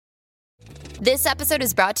This episode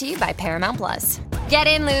is brought to you by Paramount Plus. Get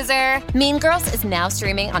in, loser! Mean Girls is now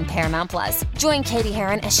streaming on Paramount Plus. Join Katie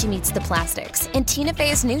Heron as she meets the plastics in Tina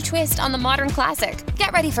Fey's new twist on the modern classic.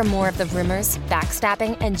 Get ready for more of the rumors,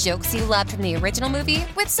 backstabbing, and jokes you loved from the original movie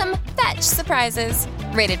with some fetch surprises.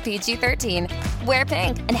 Rated PG-13. Wear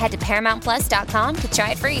pink and head to ParamountPlus.com to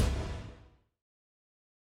try it free.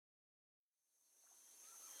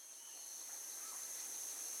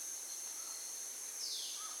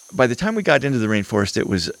 By the time we got into the rainforest, it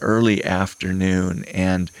was early afternoon,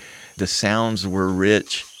 and the sounds were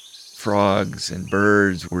rich. Frogs and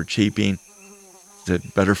birds were chirping. The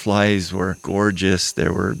butterflies were gorgeous.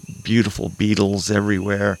 There were beautiful beetles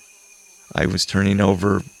everywhere. I was turning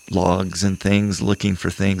over logs and things, looking for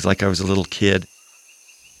things like I was a little kid.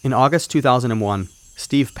 In August 2001,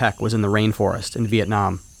 Steve Peck was in the rainforest in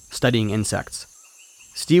Vietnam, studying insects.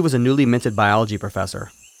 Steve was a newly minted biology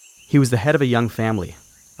professor. He was the head of a young family,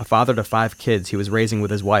 a father to 5 kids he was raising with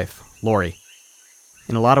his wife, Lori.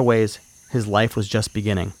 In a lot of ways, his life was just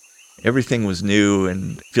beginning. Everything was new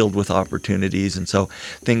and filled with opportunities, and so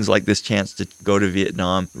things like this chance to go to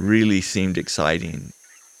Vietnam really seemed exciting.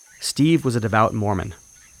 Steve was a devout Mormon,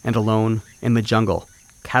 and alone, in the jungle,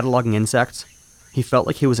 cataloging insects, he felt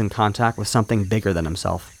like he was in contact with something bigger than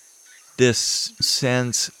himself. This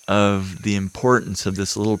sense of the importance of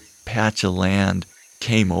this little patch of land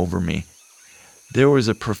came over me. There was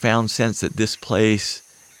a profound sense that this place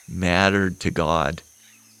mattered to God.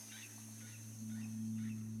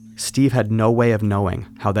 Steve had no way of knowing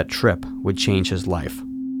how that trip would change his life.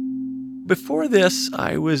 Before this,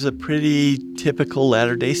 I was a pretty typical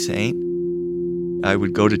Latter-day Saint. I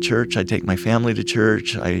would go to church. I'd take my family to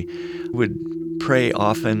church. I would pray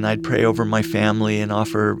often. I'd pray over my family and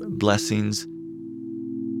offer blessings.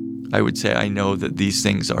 I would say I know that these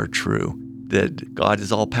things are true, that God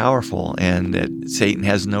is all-powerful and that Satan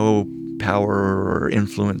has no power or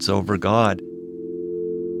influence over God.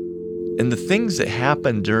 And the things that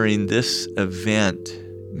happened during this event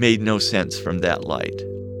made no sense from that light.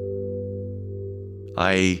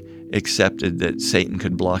 I accepted that Satan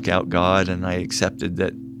could block out God, and I accepted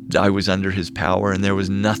that I was under his power, and there was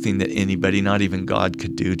nothing that anybody, not even God,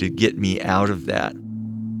 could do to get me out of that.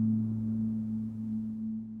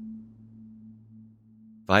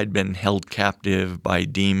 I'd been held captive by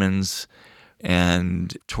demons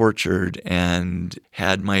and tortured and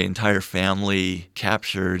had my entire family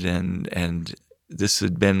captured, and this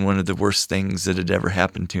had been one of the worst things that had ever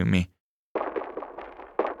happened to me.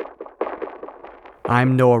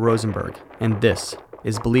 I'm Noah Rosenberg, and this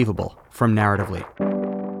is Believable from Narratively.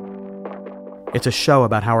 It's a show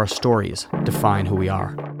about how our stories define who we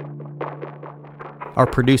are. Our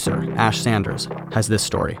producer, Ash Sanders, has this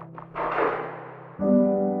story.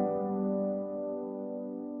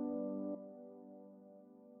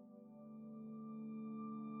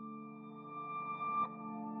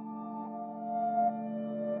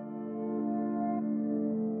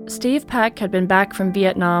 Steve Peck had been back from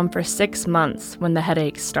Vietnam for 6 months when the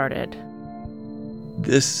headaches started.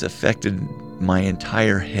 This affected my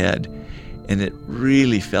entire head, and it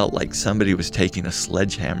really felt like somebody was taking a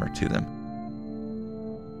sledgehammer to them.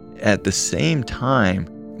 At the same time,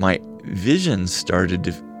 my vision started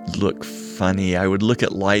to look funny. I would look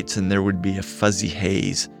at lights and there would be a fuzzy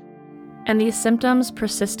haze. And these symptoms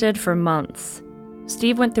persisted for months.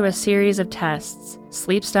 Steve went through a series of tests,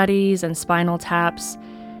 sleep studies and spinal taps.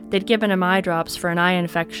 They'd given him eye drops for an eye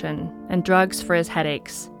infection and drugs for his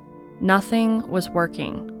headaches. Nothing was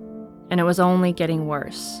working, and it was only getting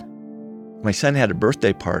worse. My son had a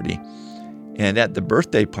birthday party, and at the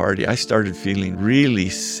birthday party, I started feeling really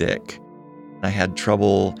sick. I had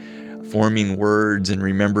trouble forming words and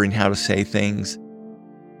remembering how to say things.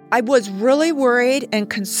 I was really worried and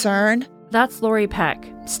concerned. That's Lori Peck,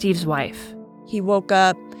 Steve's wife. He woke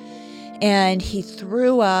up, and he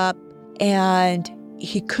threw up, and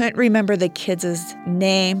he couldn't remember the kids'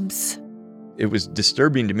 names. It was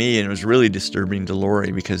disturbing to me, and it was really disturbing to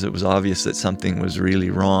Lori because it was obvious that something was really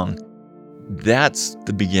wrong. That's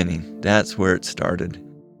the beginning. That's where it started.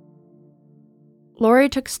 Lori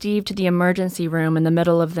took Steve to the emergency room in the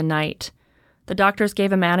middle of the night. The doctors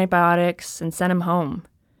gave him antibiotics and sent him home.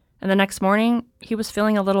 And the next morning, he was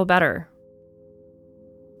feeling a little better.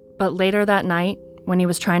 But later that night, when he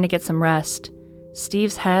was trying to get some rest,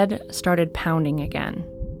 Steve's head started pounding again.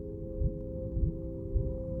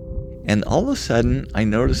 And all of a sudden, I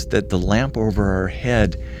noticed that the lamp over our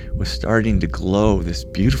head was starting to glow this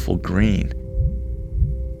beautiful green.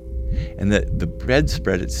 And that the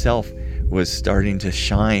bedspread itself was starting to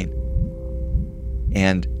shine.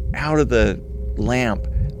 And out of the lamp,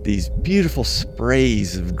 these beautiful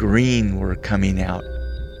sprays of green were coming out.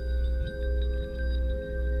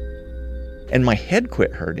 and my head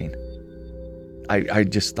quit hurting. I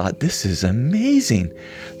just thought, this is amazing.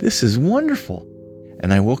 This is wonderful.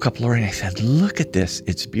 And I woke up Lori and I said, look at this.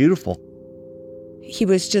 It's beautiful. He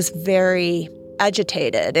was just very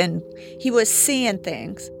agitated and he was seeing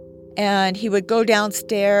things. And he would go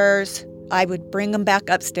downstairs. I would bring him back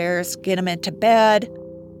upstairs, get him into bed.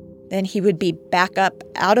 Then he would be back up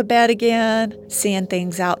out of bed again, seeing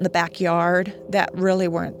things out in the backyard that really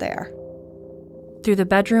weren't there. Through the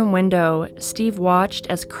bedroom window, Steve watched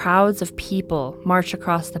as crowds of people marched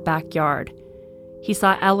across the backyard. He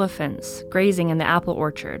saw elephants grazing in the apple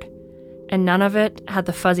orchard, and none of it had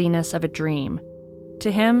the fuzziness of a dream.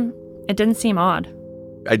 To him, it didn't seem odd.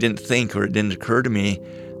 I didn't think, or it didn't occur to me,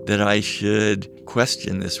 that I should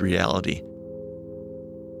question this reality.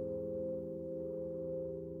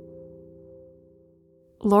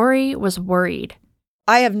 Lori was worried.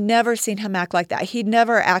 I have never seen him act like that. He'd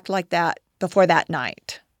never act like that before that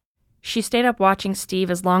night. She stayed up watching Steve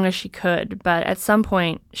as long as she could, but at some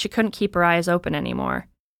point, she couldn't keep her eyes open anymore.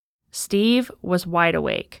 Steve was wide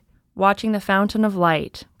awake, watching the fountain of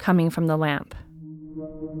light coming from the lamp.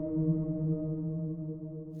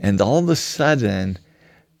 And all of a sudden,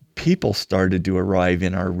 people started to arrive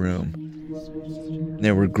in our room.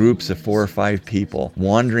 There were groups of 4 or 5 people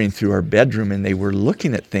wandering through our bedroom, and they were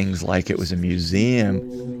looking at things like it was a museum.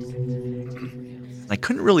 I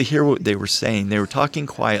couldn't really hear what they were saying. They were talking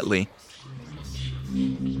quietly.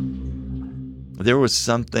 There was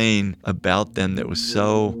something about them that was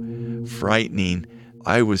so frightening.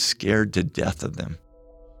 I was scared to death of them.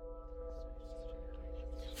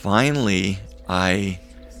 Finally, I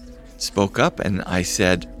spoke up and I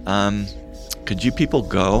said, could you people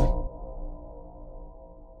go?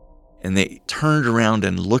 And they turned around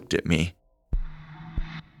and looked at me.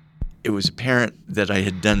 It was apparent that I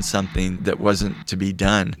had done something that wasn't to be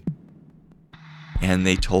done. And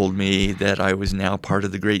they told me that I was now part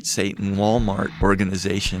of the Great Satan Walmart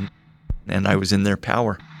organization, and I was in their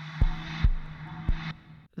power.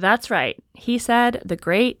 That's right. He said the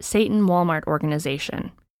Great Satan Walmart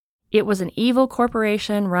organization. It was an evil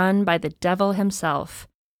corporation run by the devil himself.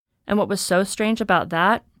 And what was so strange about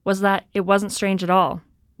that was that it wasn't strange at all,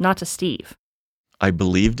 not to Steve. I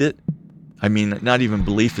believed it. I mean, not even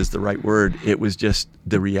belief is the right word. It was just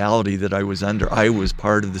the reality that I was under. I was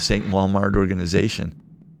part of the Satan Walmart organization.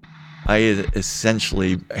 I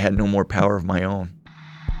essentially had no more power of my own.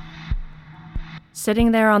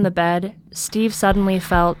 Sitting there on the bed, Steve suddenly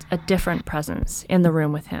felt a different presence in the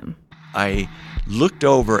room with him. I looked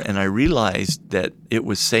over and I realized that it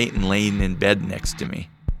was Satan laying in bed next to me.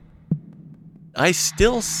 I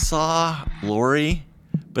still saw Lori,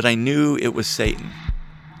 but I knew it was Satan,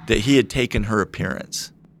 that he had taken her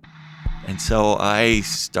appearance. And so I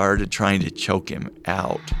started trying to choke him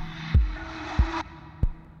out.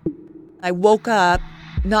 I woke up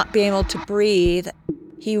not being able to breathe.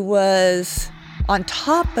 He was on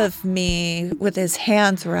top of me with his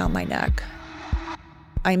hands around my neck.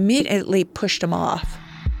 I immediately pushed him off.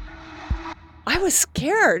 I was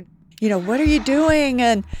scared. What are you doing?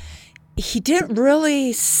 And he didn't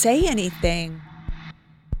really say anything.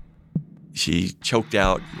 She choked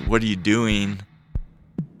out, "What are you doing?"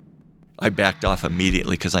 I backed off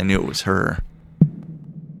immediately because I knew it was her.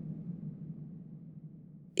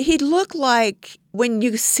 He looked like when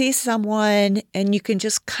you see someone and you can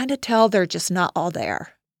just kind of tell they're just not all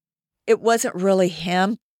there. It wasn't really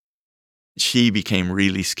him. She became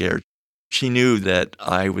really scared. She knew that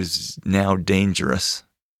I was now dangerous.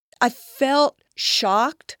 I felt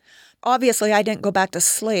shocked. Obviously, I didn't go back to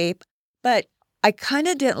sleep, but I kind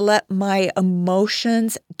of didn't let my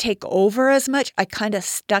emotions take over as much. I kind of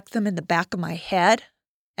stuck them in the back of my head,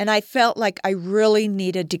 and I felt like I really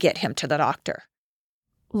needed to get him to the doctor.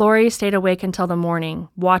 Lori stayed awake until the morning,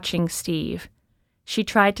 watching Steve. She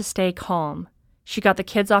tried to stay calm. She got the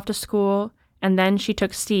kids off to school, and then she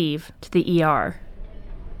took Steve to the ER.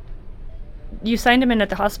 You signed him in at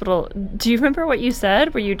the hospital. Do you remember what you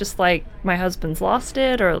said? Were you just like, my husband's lost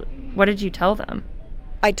it, or what did you tell them?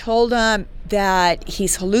 I told him that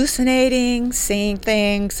he's hallucinating, seeing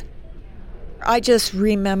things. I just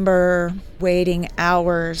remember waiting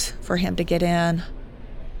hours for him to get in.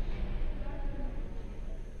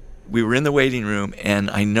 We were in the waiting room,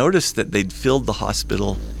 and I noticed that they'd filled the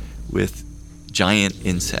hospital with giant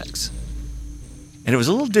insects. And it was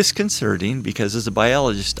a little disconcerting because as a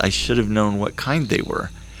biologist, I should have known what kind they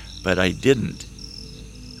were, but I didn't.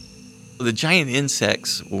 The giant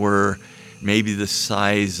insects were maybe the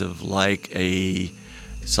size of like a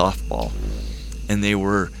softball, and they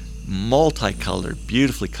were multicolored,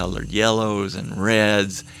 beautifully colored, yellows and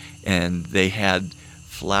reds, and they had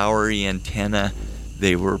flowery antennae.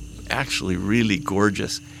 They were actually really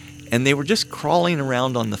gorgeous. And they were just crawling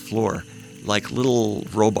around on the floor like little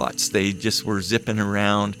robots. They just were zipping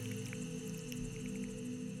around.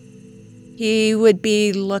 He would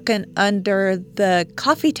be looking under the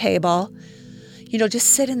coffee table, just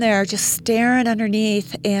sitting there, just staring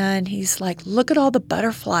underneath. And he's like, look at all the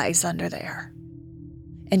butterflies under there.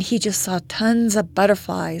 And he just saw tons of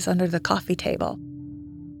butterflies under the coffee table.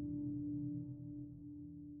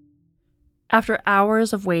 After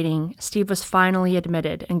hours of waiting, Steve was finally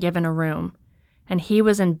admitted and given a room, and he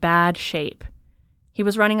was in bad shape. He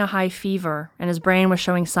was running a high fever, and his brain was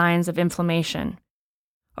showing signs of inflammation.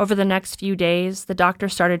 Over the next few days, the doctor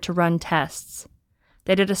started to run tests.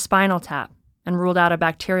 They did a spinal tap and ruled out a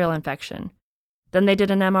bacterial infection. Then they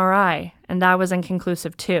did an MRI, and that was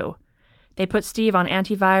inconclusive too. They put Steve on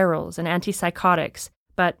antivirals and antipsychotics,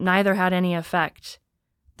 but neither had any effect.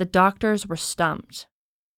 The doctors were stumped.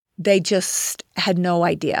 They just had no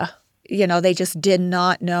idea. They just did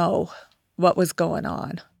not know what was going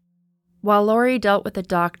on. While Lori dealt with the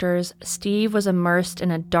doctors, Steve was immersed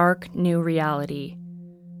in a dark new reality.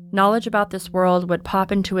 Knowledge about this world would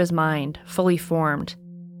pop into his mind, fully formed.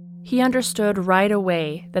 He understood right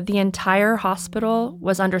away that the entire hospital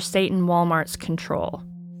was under Satan Walmart's control.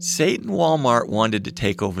 Satan Walmart wanted to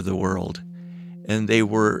take over the world, and they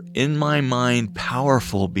were, in my mind,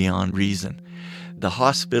 powerful beyond reason. The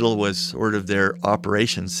hospital was sort of their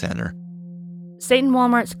operations center. Satan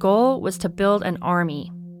Walmart's goal was to build an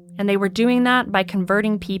army, and they were doing that by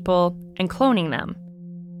converting people and cloning them.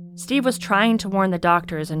 Steve was trying to warn the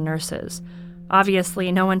doctors and nurses.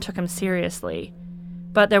 Obviously, no one took him seriously,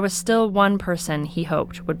 but there was still one person he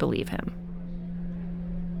hoped would believe him.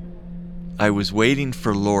 I was waiting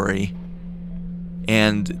for Lori,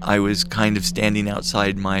 and I was kind of standing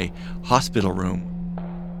outside my hospital room.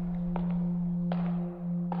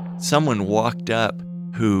 Someone walked up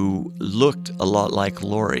who looked a lot like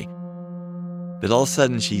Lori. But all of a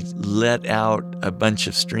sudden she let out a bunch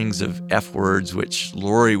of strings of F words, which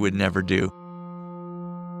Lori would never do.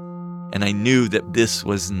 And I knew that this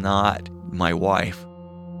was not my wife.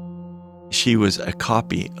 She was a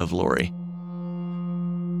copy of Lori.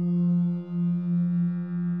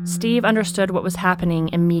 Steve understood what was happening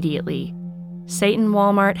immediately. Satan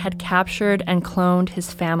Walmart had captured and cloned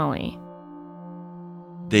his family.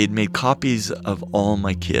 They'd made copies of all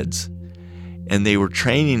my kids, and they were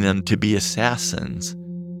training them to be assassins.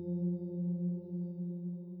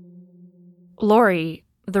 Lori,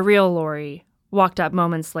 the real Lori, walked up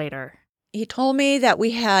moments later. He told me that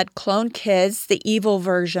we had cloned kids, the evil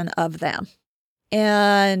version of them.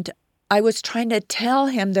 And I was trying to tell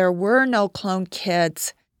him there were no cloned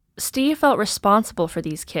kids. Steve felt responsible for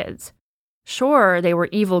these kids. Sure, they were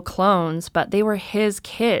evil clones, but they were his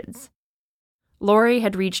kids. Lori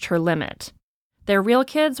had reached her limit. Their real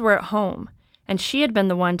kids were at home, and she had been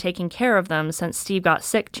the one taking care of them since Steve got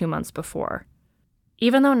sick 2 months before.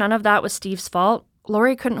 Even though none of that was Steve's fault,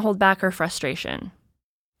 Lori couldn't hold back her frustration.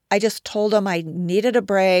 I just told him I needed a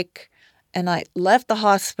break, and I left the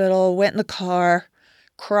hospital, went in the car,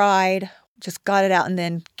 cried, just got it out, and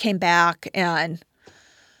then came back and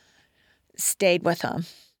stayed with him.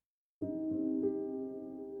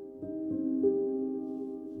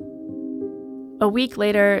 A week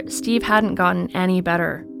later, Steve hadn't gotten any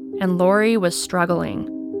better, and Lori was struggling.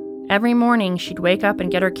 Every morning, she'd wake up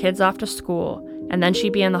and get her kids off to school, and then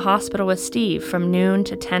she'd be in the hospital with Steve from noon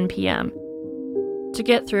to 10 p.m. To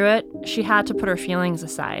get through it, she had to put her feelings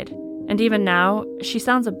aside, and even now, she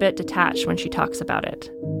sounds a bit detached when she talks about it.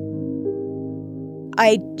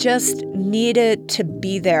 I just needed to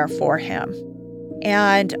be there for him,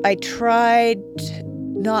 and I tried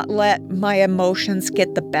not let my emotions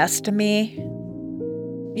get the best of me.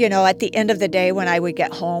 At the end of the day when I would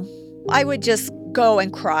get home, I would just go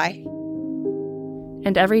and cry.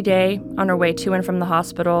 And every day, on her way to and from the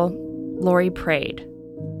hospital, Lori prayed.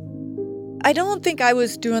 I don't think I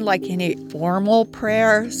was doing any formal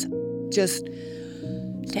prayers, just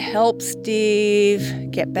to help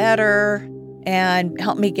Steve get better and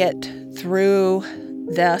help me get through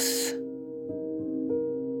this.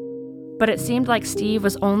 But it seemed like Steve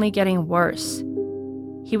was only getting worse.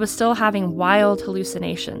 He was still having wild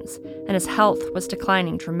hallucinations, and his health was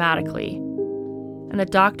declining dramatically. And the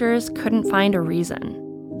doctors couldn't find a reason.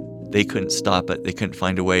 They couldn't stop it. They couldn't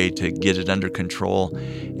find a way to get it under control,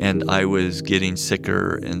 and I was getting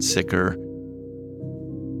sicker and sicker.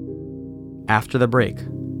 After the break,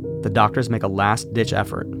 the doctors make a last-ditch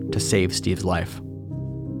effort to save Steve's life.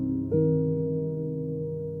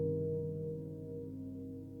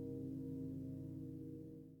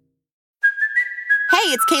 Hey,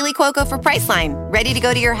 it's Kaylee Kaley Cuoco for Priceline. Ready to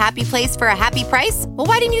go to your happy place for a happy price? Well,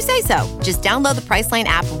 why didn't you say so? Just download the Priceline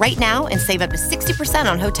app right now and save up to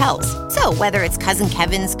 60% on hotels. So whether it's Cousin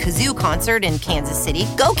Kevin's Kazoo Concert in Kansas City,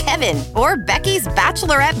 go Kevin, or Becky's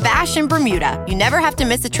Bachelorette Bash in Bermuda, you never have to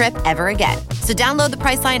miss a trip ever again. So download the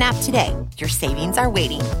Priceline app today. Your savings are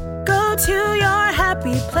waiting. Go to your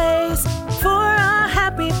happy place for a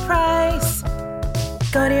happy price.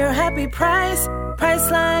 Go to your happy price,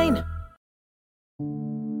 Priceline.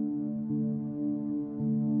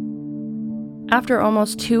 After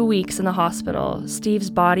almost 2 weeks in the hospital, Steve's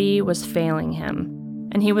body was failing him,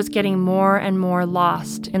 and he was getting more and more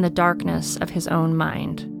lost in the darkness of his own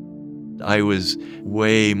mind. I was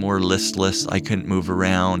way more listless. I couldn't move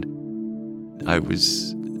around. I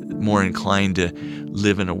was more inclined to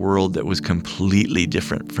live in a world that was completely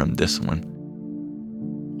different from this one.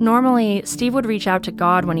 Normally, Steve would reach out to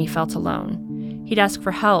God when he felt alone. He'd ask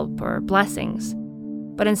for help or blessings.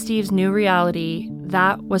 But in Steve's new reality,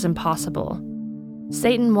 that was impossible.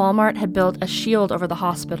 Satan Walmart had built a shield over the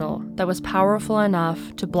hospital that was powerful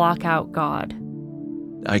enough to block out God.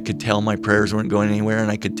 I could tell my prayers weren't going anywhere, and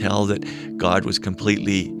I could tell that God was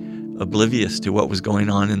completely oblivious to what was going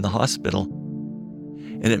on in the hospital.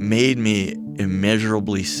 And it made me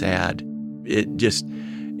immeasurably sad. It just,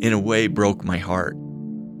 in a way, broke my heart.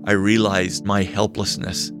 I realized my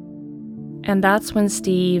helplessness. And that's when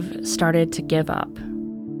Steve started to give up.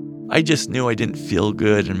 I just knew I didn't feel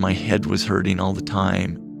good, and my head was hurting all the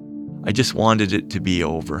time. I just wanted it to be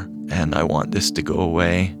over, and I want this to go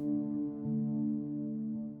away.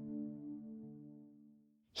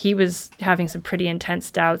 He was having some pretty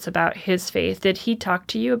intense doubts about his faith. Did he talk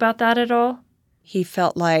to you about that at all? He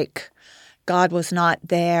felt like God was not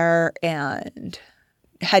there and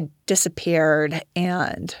had disappeared.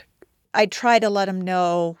 And I tried to let him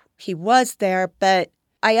know he was there, but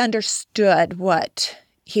I understood what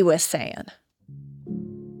he was saying.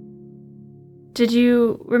 Did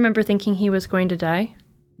you remember thinking he was going to die?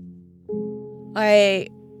 I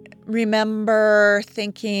remember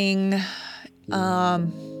thinking, how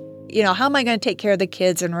am I going to take care of the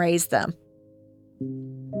kids and raise them?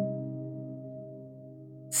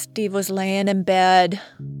 Steve was laying in bed,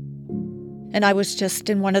 and I was just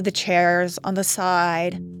in one of the chairs on the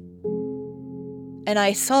side. And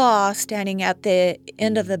I saw, standing at the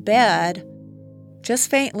end of the bed,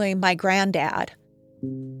 just faintly, my granddad.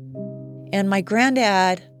 And my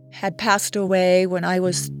granddad had passed away when I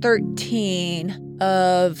was 13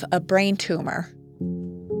 of a brain tumor.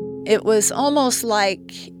 It was almost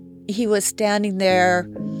like he was standing there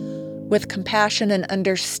with compassion and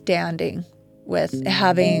understanding with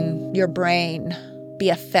having your brain be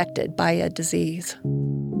affected by a disease.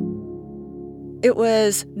 It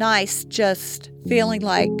was nice just feeling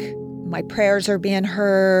like my prayers are being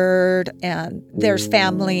heard and there's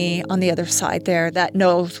family on the other side there that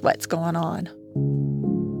knows what's going on.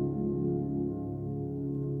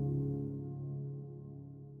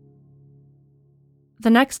 The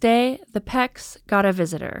next day, the Pecks got a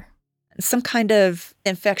visitor. Some kind of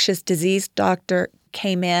infectious disease doctor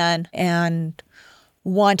came in and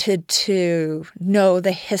wanted to know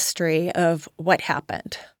the history of what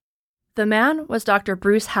happened. The man was Dr.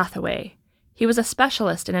 Bruce Hathaway. He was a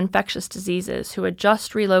specialist in infectious diseases who had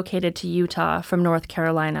just relocated to Utah from North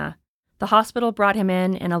Carolina. The hospital brought him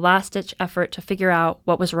in a last-ditch effort to figure out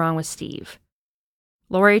what was wrong with Steve.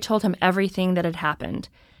 Lori told him everything that had happened,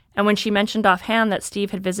 and when she mentioned offhand that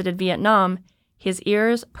Steve had visited Vietnam, his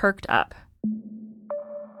ears perked up.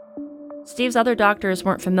 Steve's other doctors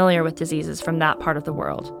weren't familiar with diseases from that part of the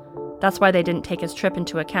world. That's why they didn't take his trip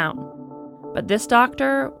into account. But this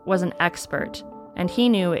doctor was an expert, and he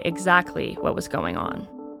knew exactly what was going on.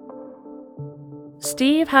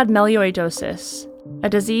 Steve had melioidosis, a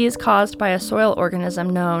disease caused by a soil organism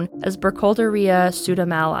known as Burkholderia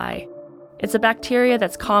pseudomallei. It's a bacteria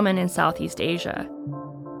that's common in Southeast Asia.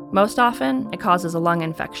 Most often, it causes a lung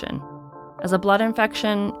infection. As a blood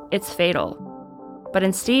infection, it's fatal. But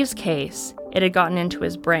in Steve's case, it had gotten into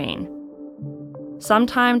his brain.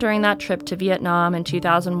 Sometime during that trip to Vietnam in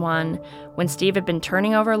 2001, when Steve had been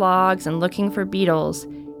turning over logs and looking for beetles,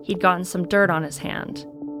 he'd gotten some dirt on his hand.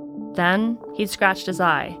 Then, he'd scratched his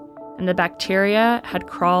eye, and the bacteria had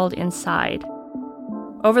crawled inside.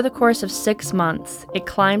 Over the course of 6 months, it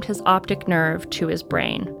climbed his optic nerve to his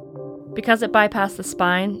brain. Because it bypassed the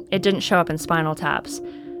spine, it didn't show up in spinal taps.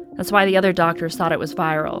 That's why the other doctors thought it was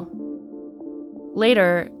viral.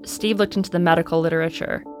 Later, Steve looked into the medical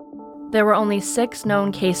literature. There were only 6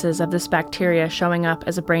 known cases of this bacteria showing up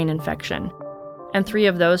as a brain infection, and 3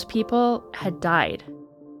 of those people had died.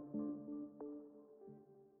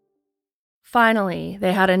 Finally,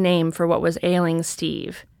 they had a name for what was ailing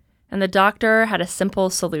Steve. and the doctor had a simple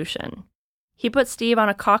solution. He put Steve on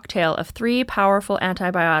a cocktail of 3 powerful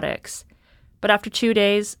antibiotics, but after 2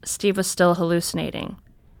 days, Steve was still hallucinating,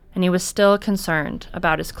 and he was still concerned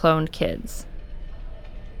about his cloned kids.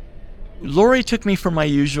 Lori took me for my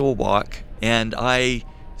usual walk, and I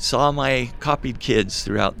saw my copied kids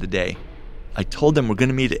throughout the day. I told them we're going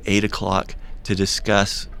to meet at 8 o'clock to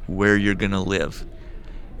discuss where you're going to live.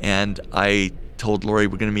 And I told Lori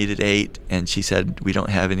we're going to meet at 8, and she said, we don't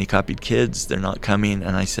have any copied kids. They're not coming.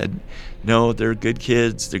 And I said, no, they're good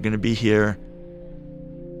kids. They're going to be here.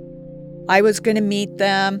 I was going to meet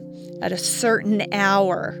them at a certain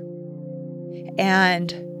hour.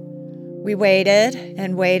 And we waited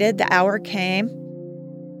and waited. The hour came.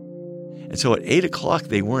 And so at 8 o'clock,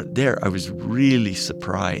 they weren't there. I was really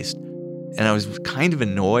surprised. And I was kind of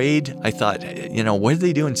annoyed. I thought, what are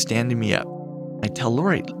they doing standing me up? I tell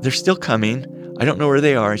Lori, they're still coming. I don't know where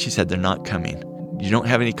they are. And she said, they're not coming. You don't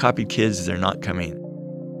have any copied kids. They're not coming.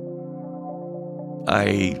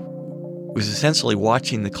 I was essentially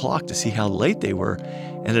watching the clock to see how late they were.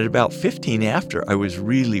 And at about 15 after, I was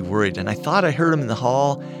really worried. And I thought I heard them in the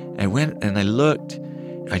hall. I went and I looked.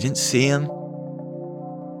 I didn't see him.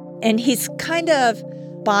 And he's kind of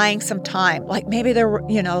buying some time, like maybe they're,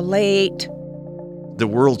 late. The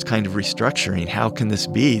world's kind of restructuring. How can this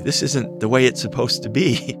be? This isn't the way it's supposed to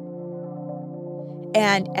be.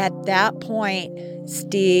 And at that point,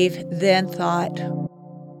 Steve then thought,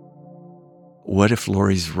 what if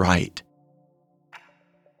Lori's right?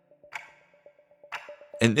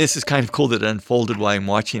 And this is kind of cool that it unfolded while I'm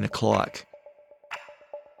watching a clock.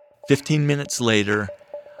 15 minutes later,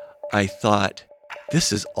 I thought,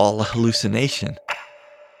 this is all a hallucination.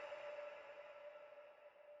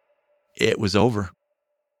 It was over.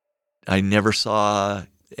 I never saw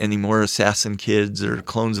any more assassin kids or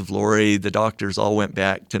clones of Lori. The doctors all went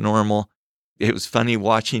back to normal. It was funny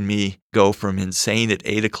watching me go from insane at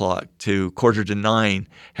 8 o'clock to 8:45,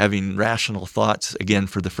 having rational thoughts again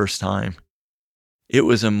for the first time. It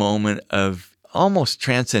was a moment of almost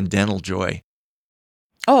transcendental joy.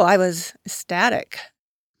 Oh, I was ecstatic.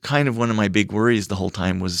 Kind of one of my big worries the whole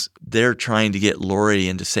time was they're trying to get Lori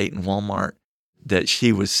into Satan Walmart. That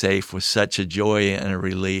she was safe was such a joy and a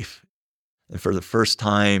relief. And for the first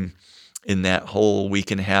time in that whole week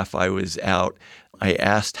and a half I was out, I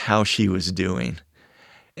asked how she was doing.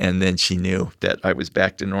 And then she knew that I was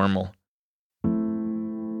back to normal.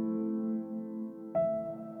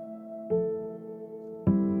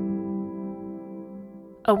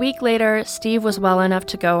 A week later, Steve was well enough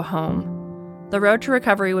to go home. The road to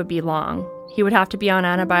recovery would be long. He would have to be on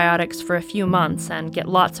antibiotics for a few months and get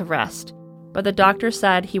lots of rest. But the doctor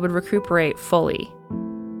said he would recuperate fully.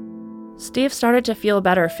 Steve started to feel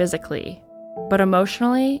better physically, but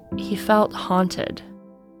emotionally, he felt haunted.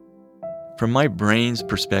 From my brain's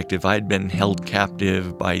perspective, I'd been held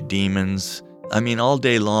captive by demons. All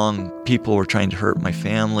day long, people were trying to hurt my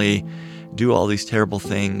family, do all these terrible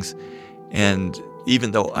things. And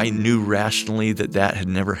even though I knew rationally that had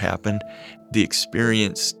never happened, the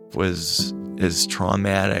experience was as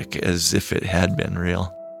traumatic as if it had been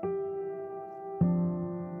real.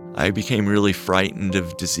 I became really frightened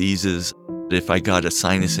of diseases. If I got a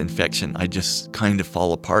sinus infection, I'd just kind of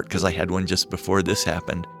fall apart because I had one just before this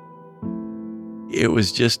happened. It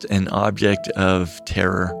was just an object of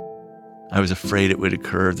terror. I was afraid it would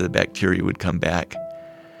occur, the bacteria would come back.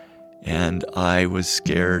 And I was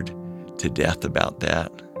scared to death about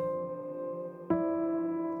that.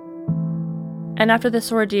 And after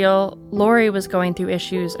this ordeal, Lori was going through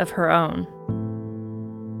issues of her own.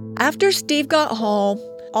 After Steve got home,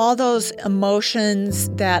 all those emotions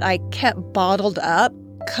that I kept bottled up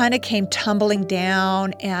kind of came tumbling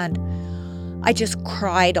down, and I just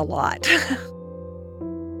cried a lot.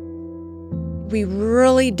 We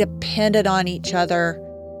really depended on each other.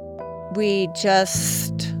 We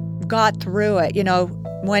just got through it,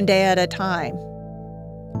 one day at a time.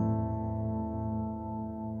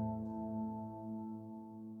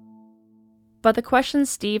 But the questions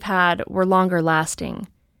Steve had were longer lasting.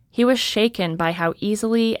 He was shaken by how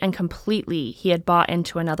easily and completely he had bought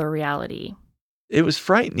into another reality. It was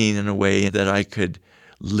frightening in a way that I could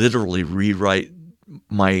literally rewrite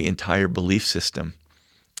my entire belief system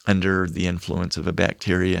under the influence of a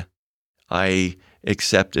bacteria. I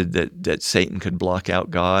accepted that Satan could block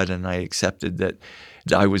out God, and I accepted that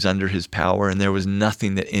I was under his power, and there was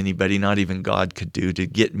nothing that anybody, not even God, could do to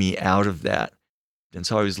get me out of that. And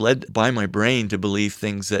so I was led by my brain to believe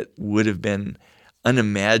things that would have been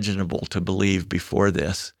unimaginable to believe before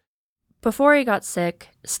this. Before he got sick,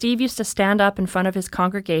 Steve used to stand up in front of his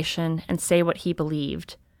congregation and say what he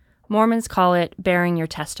believed. Mormons call it bearing your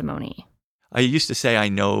testimony. I used to say I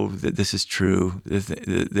know that this is true,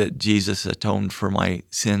 that Jesus atoned for my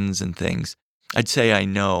sins and things. I'd say I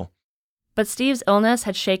know. But Steve's illness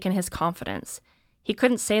had shaken his confidence. He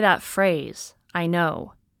couldn't say that phrase, I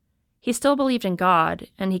know. He still believed in God,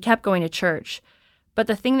 and he kept going to church, but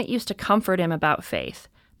the thing that used to comfort him about faith,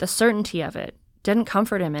 the certainty of it, didn't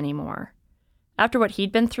comfort him anymore. After what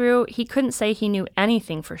he'd been through, he couldn't say he knew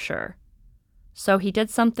anything for sure. So he did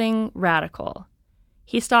something radical.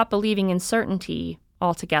 He stopped believing in certainty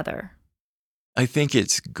altogether. I think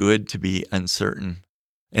it's good to be uncertain.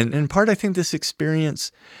 And in part, I think this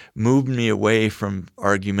experience moved me away from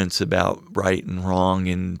arguments about right and wrong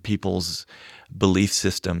in people's belief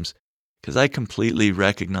systems, because I completely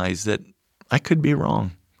recognize that I could be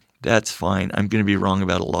wrong. That's fine. I'm going to be wrong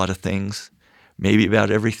about a lot of things, maybe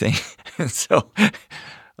about everything. So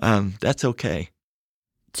that's okay.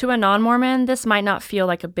 To a non-Mormon, this might not feel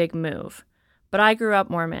like a big move, but I grew up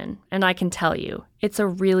Mormon, and I can tell you, it's a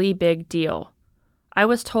really big deal. I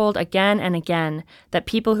was told again and again that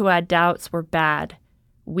people who had doubts were bad,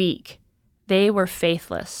 weak. They were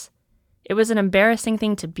faithless. It was an embarrassing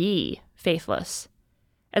thing to be faithless.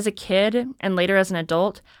 As a kid, and later as an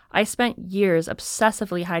adult, I spent years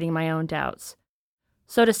obsessively hiding my own doubts.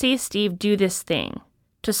 So to see Steve do this thing,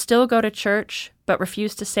 to still go to church, but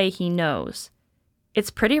refuse to say he knows, it's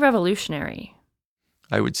pretty revolutionary.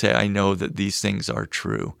 I would say I know that these things are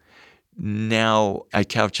true. Now I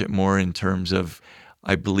couch it more in terms of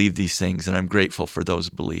I believe these things and I'm grateful for those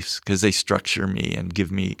beliefs because they structure me and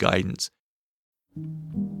give me guidance.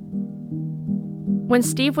 When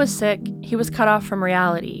Steve was sick, he was cut off from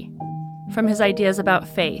reality, from his ideas about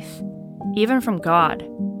faith, even from God.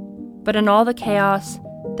 But in all the chaos,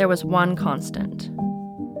 there was one constant.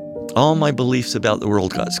 All my beliefs about the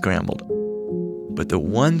world got scrambled. But the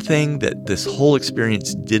one thing that this whole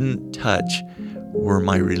experience didn't touch were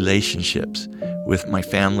my relationships with my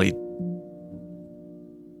family.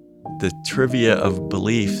 The trivia of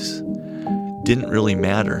beliefs didn't really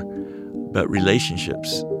matter, but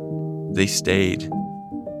relationships, they stayed.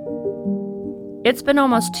 It's been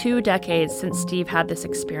almost 2 decades since Steve had this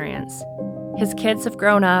experience. His kids have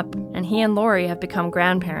grown up, and he and Lori have become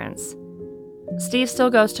grandparents. Steve still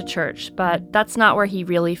goes to church, but that's not where he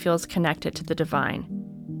really feels connected to the divine.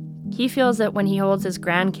 He feels it when he holds his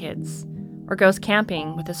grandkids or goes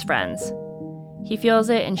camping with his friends. He feels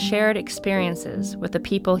it in shared experiences with the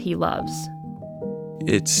people he loves.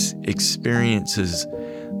 It's experiences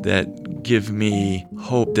that give me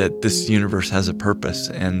hope that this universe has a purpose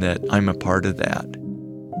and that I'm a part of that.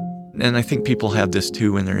 And I think people have this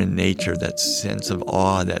too when they're in nature, that sense of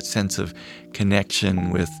awe, that sense of connection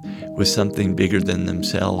with something bigger than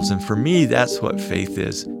themselves. And for me, that's what faith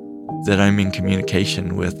is, that I'm in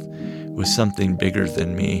communication with something bigger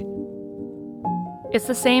than me. It's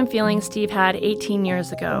the same feeling Steve had 18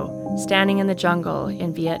 years ago, standing in the jungle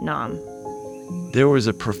in Vietnam. There was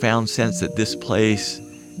a profound sense that this place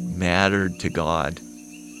mattered to God.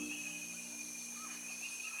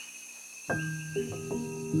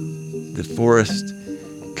 The forest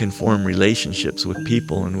can form relationships with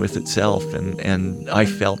people and with itself, and I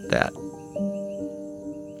felt that.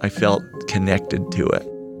 I felt connected to it,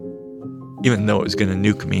 even though it was going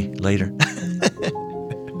to nuke me later.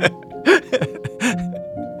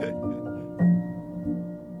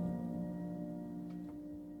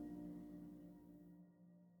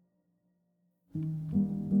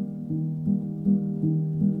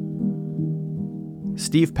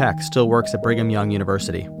 Steve Peck still works at Brigham Young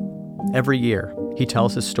University. Every year, he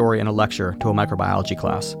tells his story in a lecture to a microbiology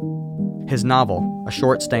class. His novel, A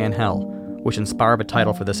Short Stay in Hell, which inspired the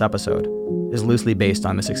title for this episode, is loosely based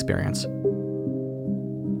on this experience.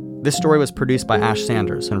 This story was produced by Ash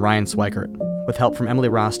Sanders and Ryan Swikert, with help from Emily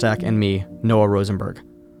Rostak and me, Noah Rosenberg.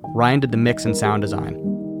 Ryan did the mix and sound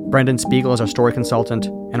design. Brendan Spiegel is our story consultant,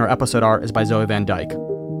 and our episode art is by Zoe Van Dyke.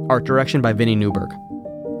 Art direction by Vinnie Newberg.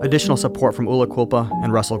 Additional support from Ula Kulpa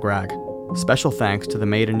and Russell Gregg. Special thanks to the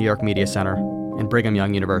Made in New York Media Center and Brigham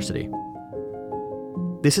Young University.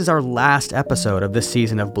 This is our last episode of this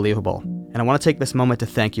season of Believable, and I want to take this moment to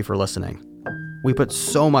thank you for listening. We put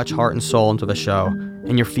so much heart and soul into the show,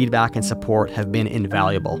 and your feedback and support have been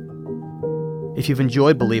invaluable. If you've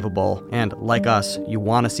enjoyed Believable, and like us, you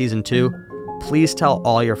want a season 2, please tell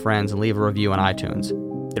all your friends and leave a review on iTunes.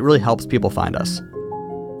 It really helps people find us.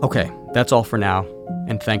 Okay, that's all for now,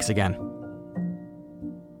 and thanks again.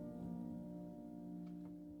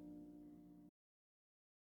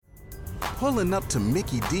 Pulling up to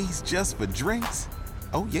Mickey D's just for drinks?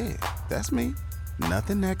 Oh yeah, that's me.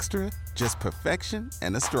 Nothing extra, just perfection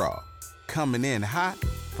and a straw. Coming in hot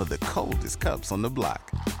for the coldest cups on the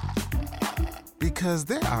block. Because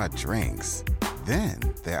there are drinks. Then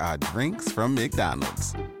there are drinks from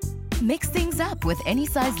McDonald's. Mix things up with any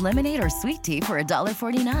size lemonade or sweet tea for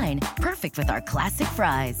 $1.49. Perfect with our classic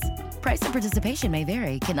fries. Price and participation may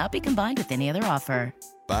vary. Cannot be combined with any other offer.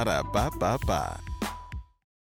 Ba-da-ba-ba-ba.